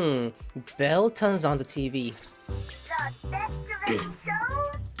 Belle turns on the TV. The best of the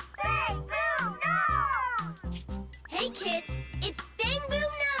show? Bang Boom Nose! Hey kids, it's Bang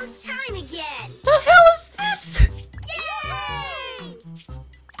Boom Nose time again! The hell is this? Yay!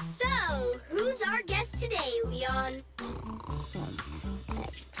 So, who's our guest today, Leon?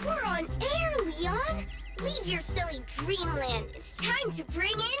 We're on air, Leon! Leave your silly dreamland. It's time to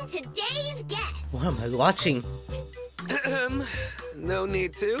bring in today's guest! What am I watching? No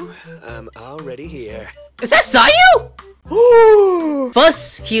need to. I'm already here. Is that Sayo?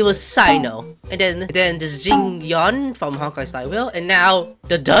 First, he was Sino, and then this Jing Yon from Honkai Star Rail, and now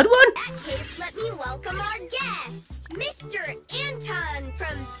the third one? In that case, let me welcome our guest, Mr. Anton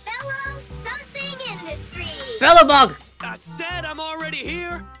from Bello Something Industries. Bellabog! I said I'm already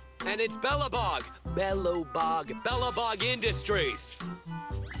here, and it's Bellabog. Bellabog Industries.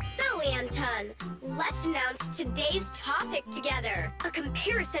 So, Anton, let's announce today's topic together. A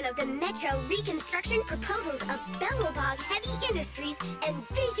comparison of the Metro reconstruction proposals of Bellobog Heavy Industries and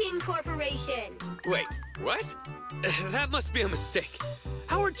Vision Corporation. Wait, what? That must be a mistake.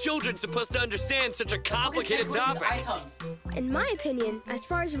 How are children supposed to understand such a complicated topic? In my opinion, as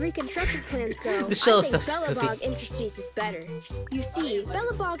far as reconstruction plans go, The show I think is so Bellobog stupid. Industries is better. You see,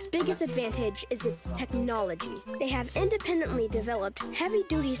 Bellobog's biggest advantage is its technology. They have independently developed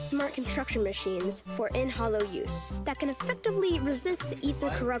heavy-duty smart construction machines for in-hollow use that can effectively resist ether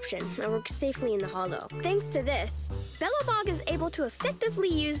corruption and work safely in the hollow. Thanks to this, Bellobog is able to effectively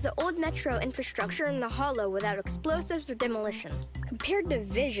use the old metro infrastructure in the hollow without explosives or demolition. Compared to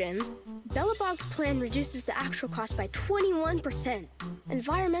Vision, Bellobog's plan reduces the actual cost by 21%,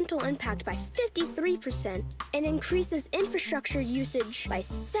 environmental impact by 53%, and increases infrastructure usage by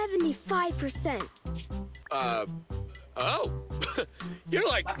 75%. Oh. You're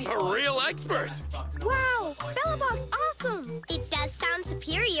like a real expert. Wow, Bellobog's awesome! It does sound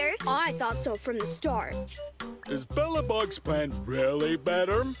superior. I thought so from the start. Is Bellobog's plan really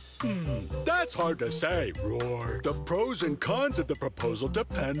better? That's hard to say, Roar. The pros and cons of the proposal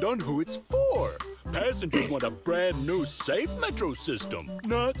depend on who it's for. Passengers want a brand new safe metro system,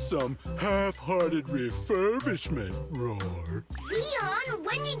 not some half-hearted refurbishment, Roar. Leon,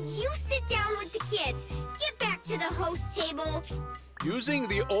 when did you sit down with the kids? Get back to the host table. Using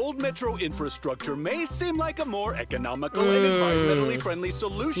the old metro infrastructure may seem like a more economical and environmentally friendly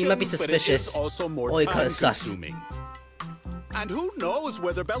solution, You might be but it suspicious. is also more Or you call it sus. time-consuming. And who knows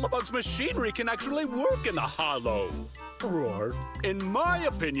whether Bellobog's machinery can actually work in the hollow? Roar. In my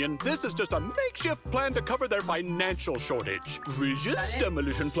opinion, this is just a makeshift plan to cover their financial shortage. Vision's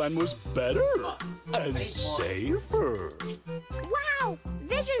demolition plan was better and safer. Wow,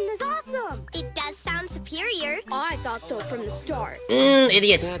 Vision is awesome! It does sound superior. I thought so from the start.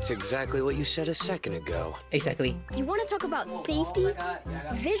 Idiots. That's exactly what you said a second ago. Exactly. You want to talk about safety?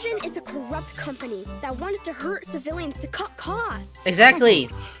 Vision is a corrupt company that wanted to hurt civilians to cut costs. Exactly.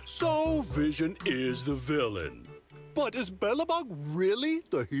 So Vision is the villain. But is Bellobog really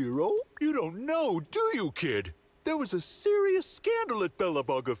the hero? You don't know, do you, kid? There was a serious scandal at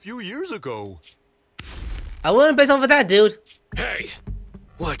Bellobog a few years ago. I wouldn't base off of that, dude. Hey,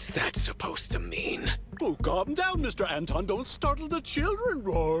 what's that supposed to mean? Oh, calm down, Mr. Anton. Don't startle the children,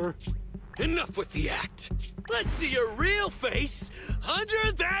 Roar. Enough with the act. Let's see your real face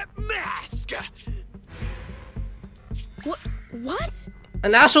under that mask. What?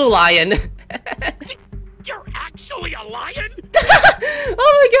 An actual lion. You're actually a lion?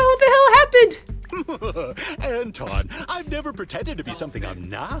 Oh my god, what the hell happened? Anton, I've never pretended to be something I'm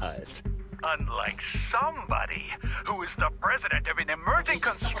not. Unlike somebody who is the president of an emerging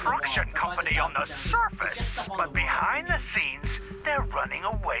construction company on the surface, but behind the scenes, they're running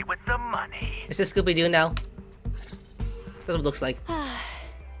away with the money. Is this Scooby-Doo now? That's what it looks like.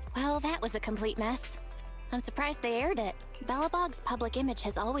 Well, that was a complete mess. I'm surprised they aired it. Bellobog's public image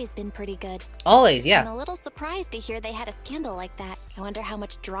has always been pretty good. Always, yeah. I'm a little surprised to hear they had a scandal like that. I wonder how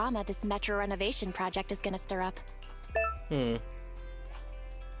much drama this metro renovation project is gonna stir up.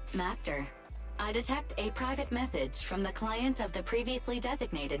 Master, I detect a private message from the client of the previously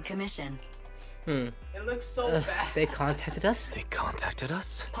designated commission. It looks so bad. They contacted us? They contacted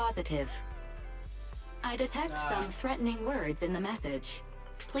us? Positive. I detect some threatening words in the message.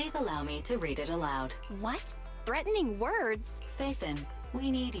 Please allow me to read it aloud. What? Threatening words? Phaethon,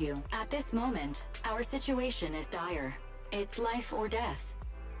 we need you. At this moment, our situation is dire. It's life or death.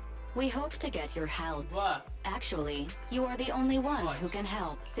 We hope to get your help. What? Actually, you are the only one who can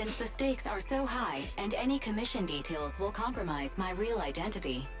help, since the stakes are so high and any commission details will compromise my real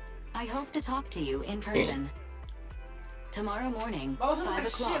identity. I hope to talk to you in person. Tomorrow morning, 5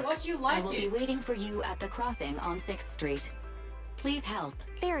 o'clock, I will be waiting for you at the crossing on 6th Street. Please help.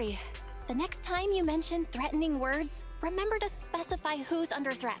 Barry, the next time you mention threatening words, remember to specify who's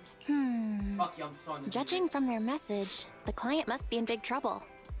under threat. Fuck you, I'm so on this Judging from their message, the client must be in big trouble.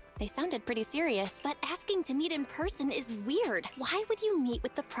 They sounded pretty serious, but asking to meet in person is weird. Why would you meet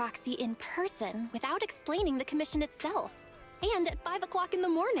with the proxy in person without explaining the commission itself? And at 5 o'clock in the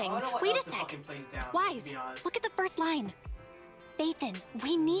morning. Wait a sec. Wise, look at the first line. Phaethon,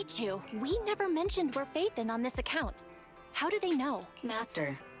 we need you. We never mentioned we're Phaethon on this account. How do they know?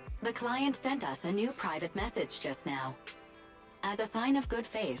 Master, the client sent us a new private message just now. As a sign of good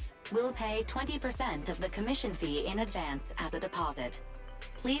faith, we'll pay 20% of the commission fee in advance as a deposit.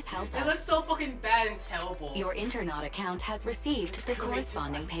 Please help It us. looks so fucking bad and terrible. Your Internaut account has received the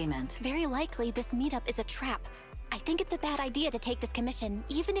corresponding payment. Very likely this meetup is a trap. I think it's a bad idea to take this commission,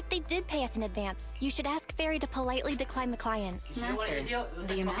 even if they did pay us in advance. You should ask Fairy to politely decline the client. Master,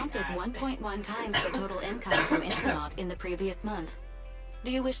 the amount is 1.1 times the total income from Internaut in the previous month.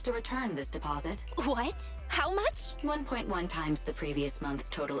 Do you wish to return this deposit? What? How much? 1.1 times the previous month's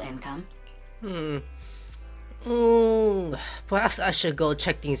total income. Perhaps I should go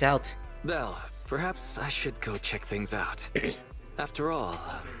check things out. Belle, perhaps I should go check things out. After all,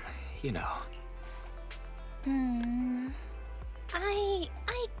 you know. I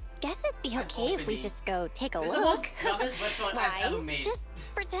guess it'd be okay if we just go take a This is the look. most dumbest restaurant I've ever made. Just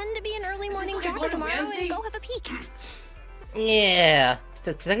pretend to be an early morning fucking driver Gordon tomorrow Ramsay? and go have a peek. Yeah, it's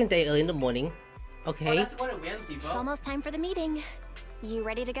the second day early in the morning. Oh, Okay. that's Gordon Ramsay, bro. It's almost time for the meeting. You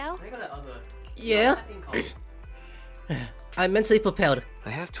ready to go? Let me go to other. Yeah. What's that thing called? I'm mentally prepared. I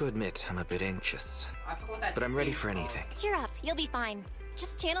have to admit, I'm a bit anxious. I forgot what that But I'm ready thing's for called. anything. Cheer up, you'll be fine.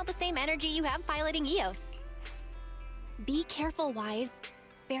 Just channel the same energy you have piloting EOS. Be careful, Wise.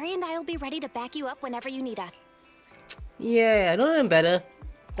 Barry and I will be ready to back you up whenever you need us. Yeah, I know them better.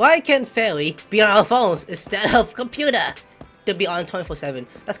 Why can't Fairy be on our phones instead of computer? To be on 24/7.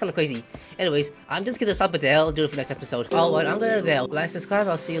 That's kind of crazy. Anyways, I'm just gonna stop it there. I'll do it for next episode. Alright, I'm gonna there. Like, subscribe.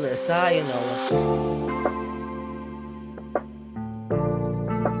 I'll see you later. Sayonara.